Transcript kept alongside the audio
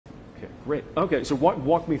Great. Okay, so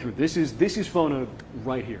walk me through. This is Fona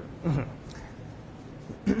right here.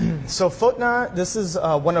 So Fotna, this is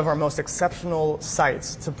one of our most exceptional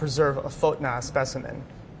sites to preserve a Fotna specimen.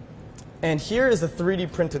 And here is a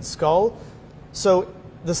 3D printed skull. So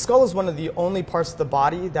the skull is one of the only parts of the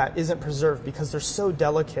body that isn't preserved because they're so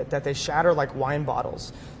delicate that they shatter like wine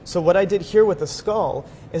bottles. So what I did here with the skull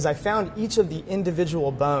is I found each of the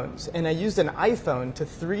individual bones, and I used an iPhone to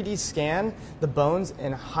 3D scan the bones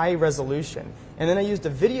in high resolution. And then I used a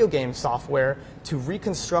video game software to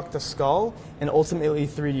reconstruct the skull and ultimately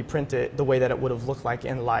 3D print it the way that it would have looked like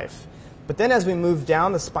in life. But then as we move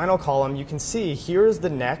down the spinal column, you can see here's the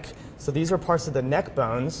neck. So these are parts of the neck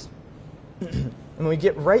bones. And when we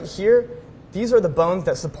get right here, these are the bones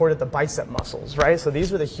that supported the bicep muscles, right? So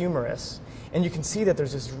these are the humerus. And you can see that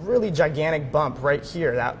there's this really gigantic bump right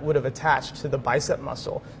here that would have attached to the bicep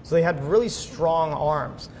muscle. So they had really strong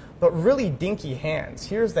arms, but really dinky hands.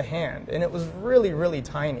 Here's the hand, and it was really, really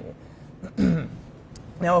tiny.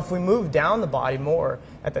 Now, if we move down the body more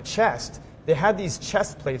at the chest, they had these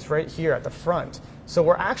chest plates right here at the front. So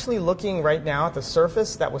we're actually looking right now at the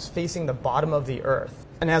surface that was facing the bottom of the earth.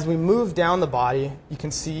 And as we move down the body, you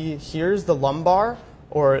can see here's the lumbar,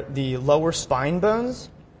 or the lower spine bones.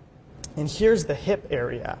 And here's the hip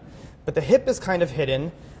area. But the hip is kind of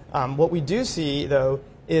hidden. What we do see, though,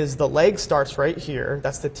 is the leg starts right here.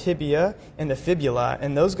 That's the tibia and the fibula,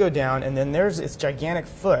 and those go down. And then there's its gigantic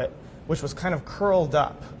foot, which was kind of curled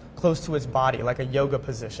up close to its body, like a yoga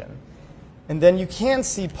position. And then you can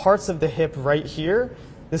see parts of the hip right here.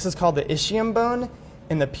 This is called the ischium bone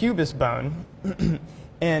and the pubis bone.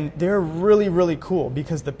 And they're really, really cool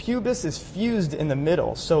because the pubis is fused in the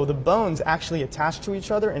middle. So the bones actually attached to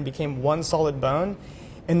each other and became one solid bone.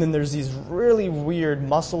 And then there's these really weird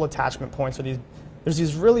muscle attachment points, or there's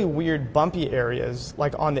these really weird bumpy areas,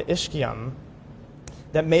 like on the ischium,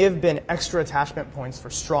 that may have been extra attachment points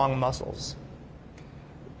for strong muscles.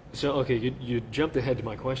 So, okay, you jumped ahead to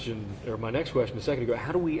my question, or my next question a second ago.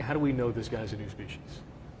 How do we know this guy's a new species?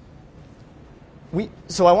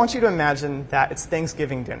 So I want you to imagine that it's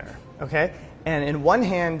Thanksgiving dinner, okay? And in one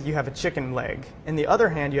hand, you have a chicken leg. In the other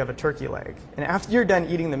hand, you have a turkey leg. And after you're done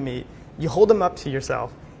eating the meat, you hold them up to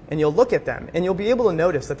yourself, and you'll look at them, and you'll be able to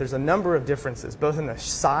notice that there's a number of differences, both in the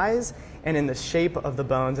size and in the shape of the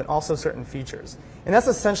bones, and also certain features. And that's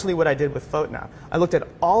essentially what I did with Fotna. I looked at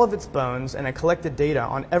all of its bones, and I collected data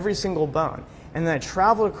on every single bone. And then I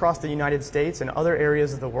traveled across the United States and other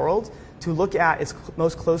areas of the world to look at its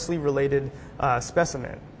most closely related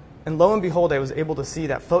specimen. And lo and behold, I was able to see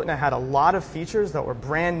that Fotna had a lot of features that were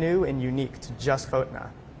brand new and unique to just Fotna.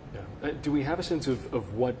 Yeah. Do we have a sense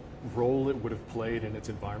of what role it would have played in its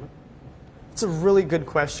environment? It's a really good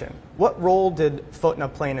question. What role did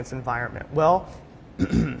Fotna play in its environment? Well,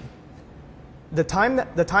 the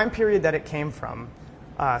time period that it came from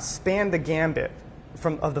spanned the gambit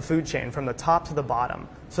of the food chain, from the top to the bottom.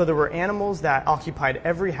 So there were animals that occupied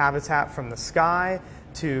every habitat, from the sky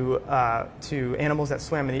to animals that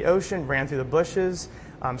swam in the ocean, ran through the bushes,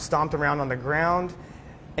 stomped around on the ground.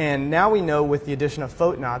 And now we know with the addition of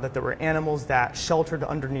Fotna that there were animals that sheltered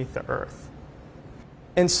underneath the earth.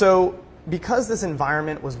 And so because this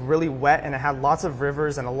environment was really wet and it had lots of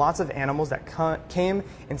rivers and lots of animals that came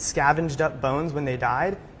and scavenged up bones when they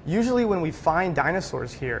died, usually when we find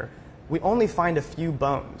dinosaurs here, we only find a few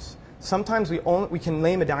bones. Sometimes we can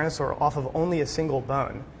name a dinosaur off of only a single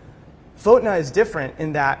bone. Fotna is different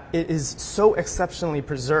in that it is so exceptionally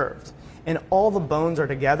preserved, and all the bones are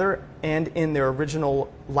together and in their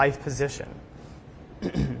original life position.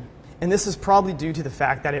 And this is probably due to the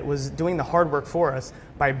fact that it was doing the hard work for us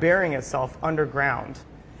by burying itself underground,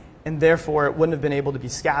 and therefore it wouldn't have been able to be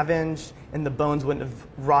scavenged, and the bones wouldn't have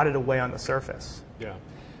rotted away on the surface. Yeah.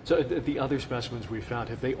 So the other specimens we found,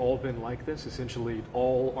 have they all been like this? Essentially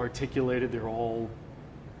all articulated, they're all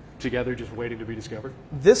together just waiting to be discovered?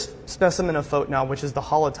 This specimen of Fotna, which is the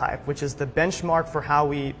holotype, which is the benchmark for how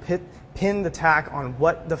we pin the tack on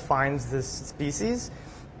what defines this species,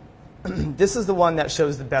 this is the one that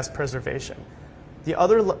shows the best preservation. The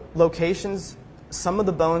other locations, some of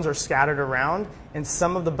the bones are scattered around, and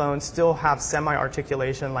some of the bones still have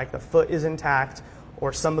semi-articulation, like the foot is intact,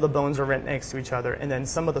 or some of the bones are right next to each other, and then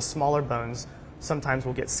some of the smaller bones sometimes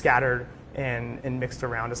will get scattered and mixed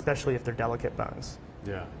around, especially if they're delicate bones.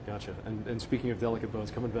 Yeah, gotcha. And speaking of delicate bones,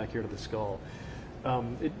 coming back here to the skull,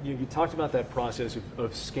 you talked about that process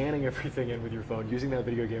of scanning everything in with your phone, using that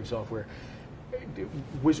video game software.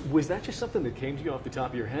 Was that just something that came to you off the top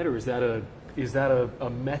of your head, or is that a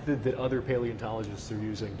method that other paleontologists are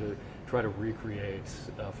using to try to recreate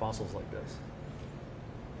fossils like this?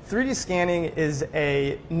 3D scanning is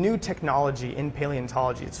a new technology in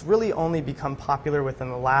paleontology. It's really only become popular within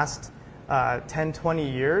the last 10,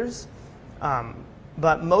 20 years.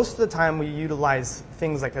 But most of the time we utilize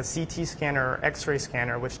things like a CT scanner or X-ray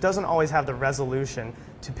scanner, which doesn't always have the resolution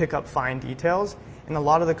to pick up fine details. And a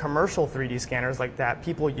lot of the commercial 3D scanners like that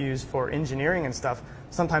people use for engineering and stuff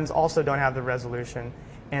sometimes also don't have the resolution,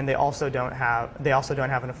 and they also don't have an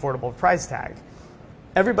affordable price tag.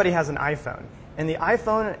 Everybody has an iPhone, and the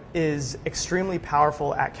iPhone is extremely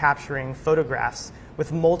powerful at capturing photographs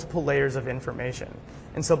with multiple layers of information.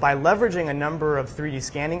 And so by leveraging a number of 3D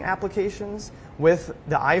scanning applications with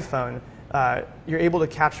the iPhone, you're able to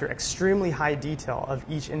capture extremely high detail of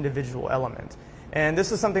each individual element. And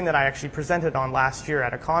this is something that I actually presented on last year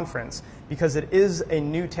at a conference, because it is a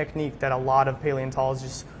new technique that a lot of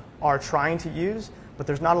paleontologists are trying to use, but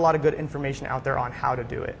there's not a lot of good information out there on how to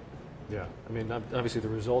do it. Yeah, I mean, obviously the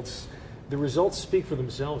results speak for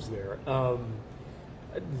themselves there.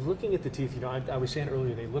 Looking at the teeth, you know, I was saying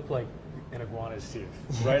earlier they look like an iguana's teeth,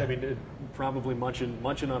 right? I mean, probably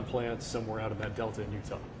munching on plants somewhere out in that delta in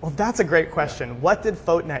Utah. Well, that's a great question. Yeah. What did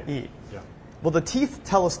Fotna eat? Yeah. Well, the teeth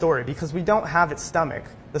tell a story because we don't have its stomach.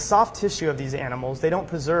 The soft tissue of these animals, they don't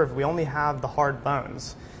preserve. We only have the hard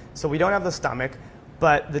bones. So we don't have the stomach,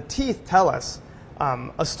 but the teeth tell us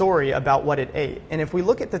a story about what it ate. And if we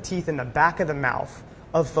look at the teeth in the back of the mouth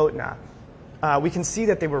of Fotna, we can see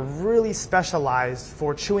that they were really specialized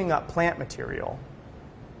for chewing up plant material.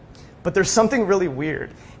 But there's something really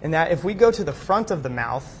weird in that if we go to the front of the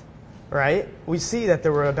mouth, right, we see that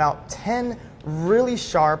there were about 10 really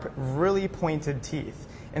sharp, really pointed teeth.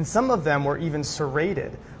 And some of them were even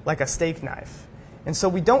serrated, like a steak knife. And so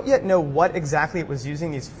we don't yet know what exactly it was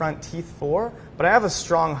using these front teeth for, but I have a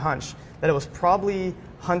strong hunch that it was probably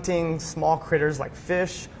hunting small critters like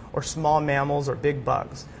fish or small mammals or big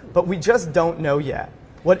bugs. But we just don't know yet.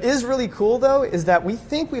 What is really cool, though, is that we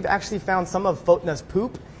think we've actually found some of Fotna's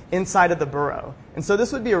poop inside of the burrow. And so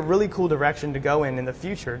this would be a really cool direction to go in the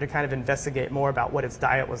future to kind of investigate more about what its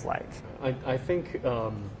diet was like. I think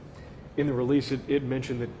in the release it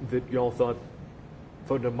mentioned that y'all thought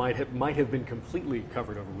Fotna might have been completely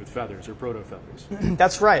covered over with feathers or proto-feathers.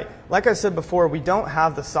 That's right. Like I said before, we don't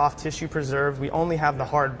have the soft tissue preserved. We only have the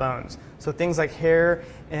hard bones. So things like hair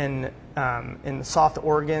and soft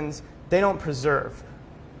organs, they don't preserve.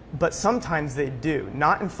 But sometimes they do.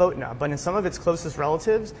 Not in Fotna, but in some of its closest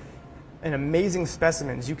relatives, in amazing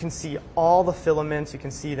specimens, you can see all the filaments. You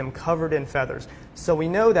can see them covered in feathers. So we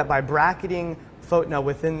know that by bracketing Fotna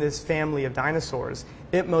within this family of dinosaurs,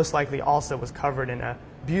 it most likely also was covered in a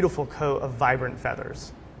beautiful coat of vibrant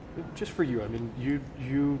feathers. Just for you, I mean,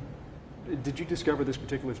 did you discover this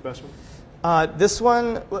particular specimen? This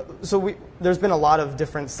one, so there's been a lot of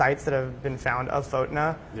different sites that have been found of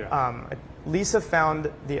Fotna. Yeah. Lisa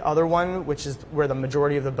found the other one, which is where the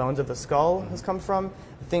majority of the bones of the skull has come from.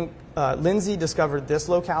 I think Lindsay discovered this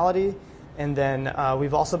locality, and then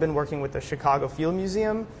we've also been working with the Chicago Field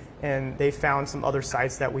Museum, and they found some other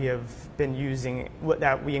sites that we have been using,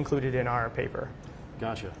 that we included in our paper.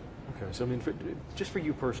 Gotcha. Okay, so I mean, just for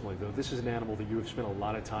you personally, though, this is an animal that you have spent a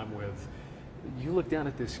lot of time with. You look down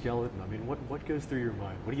at this skeleton, I mean, what goes through your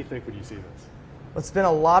mind? What do you think when you see this? It's been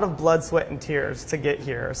a lot of blood, sweat, and tears to get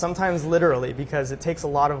here, sometimes literally, because it takes a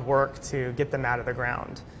lot of work to get them out of the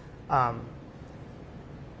ground. But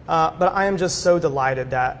I am just so delighted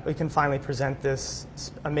that we can finally present this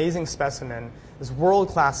amazing specimen, this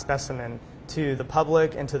world-class specimen, to the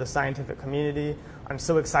public and to the scientific community. I'm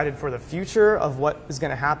so excited for the future of what is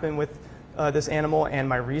going to happen with this animal and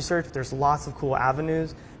my research. There's lots of cool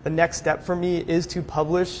avenues. The next step for me is to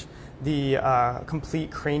publish the complete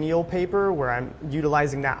cranial paper, where I'm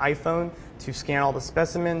utilizing that iPhone to scan all the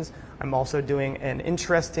specimens. I'm also doing an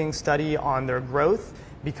interesting study on their growth,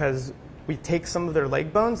 because we take some of their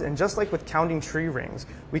leg bones, and just like with counting tree rings,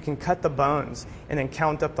 we can cut the bones and then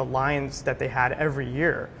count up the lines that they had every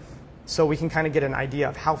year. So we can kind of get an idea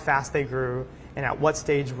of how fast they grew and at what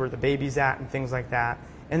stage were the babies at and things like that.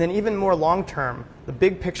 And then even more long term, the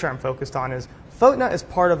big picture I'm focused on is Fotna is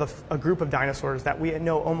part of a group of dinosaurs that we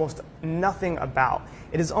know almost nothing about.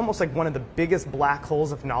 It is almost like one of the biggest black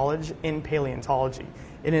holes of knowledge in paleontology.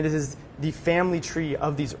 And it is the family tree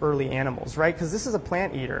of these early animals, right? Because this is a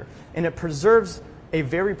plant eater, and it preserves a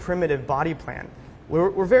very primitive body plan.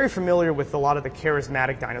 We're very familiar with a lot of the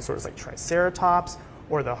charismatic dinosaurs like Triceratops,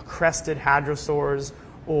 or the crested hadrosaurs,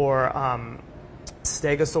 or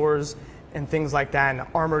stegosaurs, and things like that, and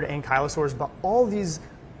armored ankylosaurs. But all these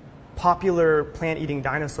popular plant-eating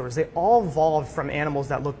dinosaurs, they all evolved from animals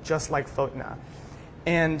that look just like Fotna.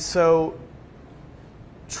 And so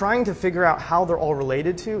trying to figure out how they're all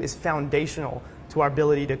related to is foundational to our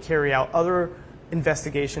ability to carry out other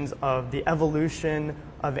investigations of the evolution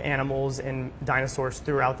of animals and dinosaurs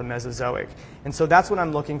throughout the Mesozoic. And so that's what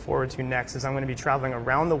I'm looking forward to next, is I'm going to be traveling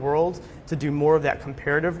around the world to do more of that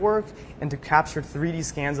comparative work and to capture 3D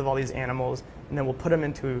scans of all these animals, and then we'll put them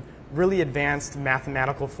into really advanced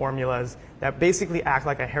mathematical formulas that basically act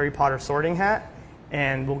like a Harry Potter sorting hat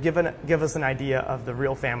and will give us an idea of the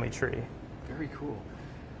real family tree. Very cool.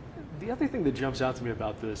 The other thing that jumps out to me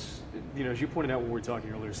about this, as you pointed out when we were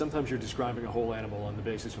talking earlier, sometimes you're describing a whole animal on the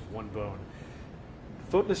basis of one bone.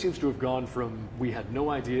 Fotna seems to have gone from we had no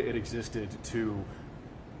idea it existed to,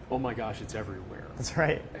 oh my gosh, it's everywhere. That's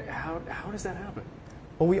right. How does that happen?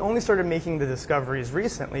 Well, we only started making the discoveries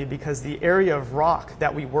recently because the area of rock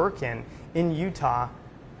that we work in Utah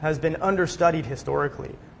has been understudied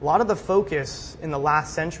historically. A lot of the focus in the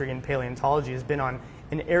last century in paleontology has been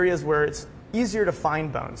in areas where it's easier to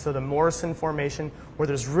find bones. So the Morrison Formation, where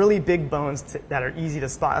there's really big bones that are easy to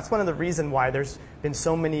spot. That's one of the reasons why there's been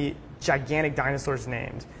so many gigantic dinosaurs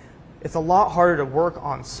named. It's a lot harder to work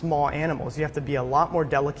on small animals. You have to be a lot more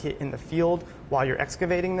delicate in the field while you're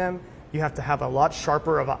excavating them. You have to have a lot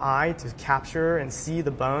sharper of an eye to capture and see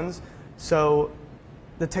the bones. So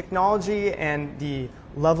the technology and the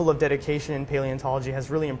level of dedication in paleontology has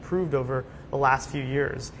really improved over the last few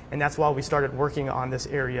years. And that's why we started working on this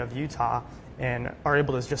area of Utah and are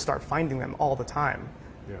able to just start finding them all the time.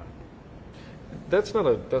 Yeah. That's not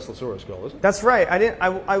a Dinosaur skull, is it? That's right.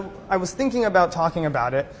 I was thinking about talking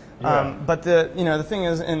about it, but the thing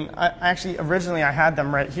is, and originally I had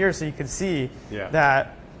them right here so you could see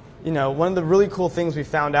that one of the really cool things we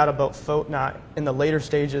found out about Fotna in the later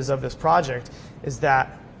stages of this project is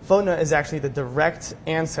that Fotna is actually the direct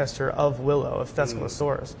ancestor of Willow, of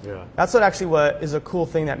Thescelosaurus. Yeah. That's what is a cool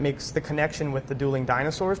thing that makes the connection with the Dueling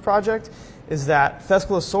Dinosaurs project, is that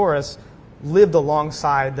Thescelosaurus lived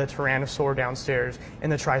alongside the Tyrannosaur downstairs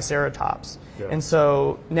and the Triceratops. Yeah. And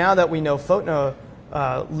so now that we know Fotna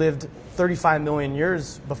lived 35 million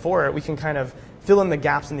years before it, we can kind of fill in the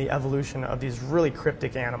gaps in the evolution of these really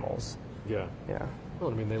cryptic animals. Yeah. Yeah. Well,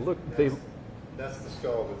 I mean, That's the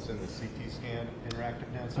skull that's in the CT scan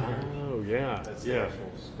interactive downstairs. Oh, yeah. That's the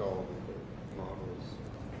actual skull that the model is.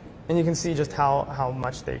 And you can see just how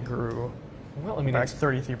much they grew. Well, I mean, like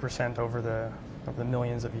 33% over the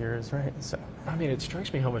millions of years, right? So. I mean, it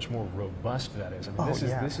strikes me how much more robust that is. I mean,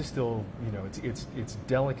 this is still, it's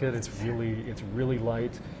delicate. It's really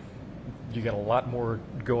light. You got a lot more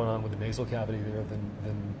going on with the nasal cavity there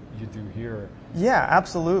than you do here. Yeah,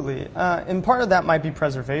 absolutely. And part of that might be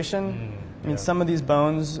preservation. I mean, some of these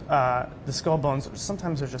bones, the skull bones,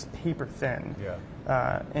 sometimes they're just paper thin.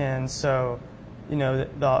 Yeah. And so,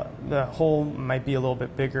 the hole might be a little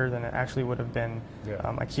bit bigger than it actually would have been. Yeah.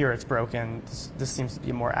 Like here, it's broken. This seems to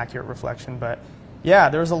be a more accurate reflection. But yeah,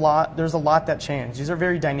 there's a lot that changed. These are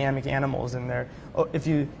very dynamic animals, and if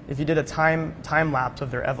you did a time lapse of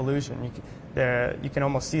their evolution, you can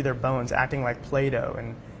almost see their bones acting like Play-Doh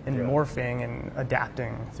and morphing and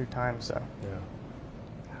adapting through time. So. Yeah.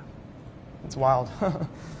 It's wild.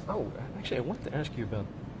 Oh, actually, I wanted to ask you about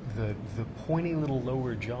the pointy little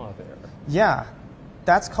lower jaw there. Yeah,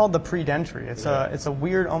 that's called the predentary. It's a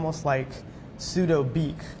weird, almost like pseudo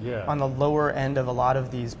beak on the lower end of a lot of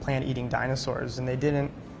these plant-eating dinosaurs, and they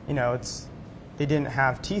didn't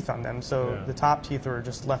have teeth on them, so the top teeth were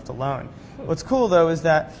just left alone. What's cool though is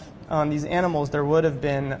that on these animals there would have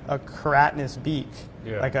been a keratinous beak,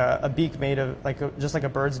 like a beak made of just like a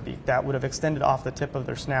bird's beak that would have extended off the tip of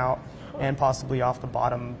their snout and possibly off the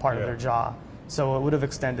bottom part of their jaw. So it would have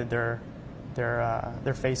extended their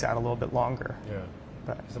face out a little bit longer. Yeah.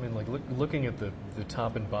 But I mean, like looking at the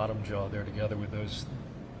top and bottom jaw there together with those,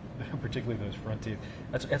 particularly those front teeth,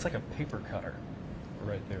 that's like a paper cutter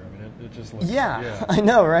right there. I mean, it just looks. Yeah, I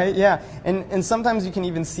know, right? Yeah, and sometimes you can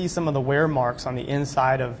even see some of the wear marks on the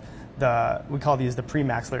inside of we call these the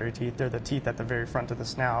premaxillary teeth. They're the teeth at the very front of the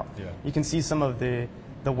snout. Yeah. You can see some of the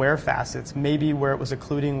wear facets, maybe where it was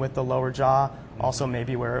occluding with the lower jaw, also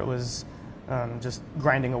maybe where it was just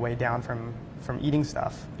grinding away down from eating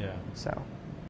stuff. Yeah. So.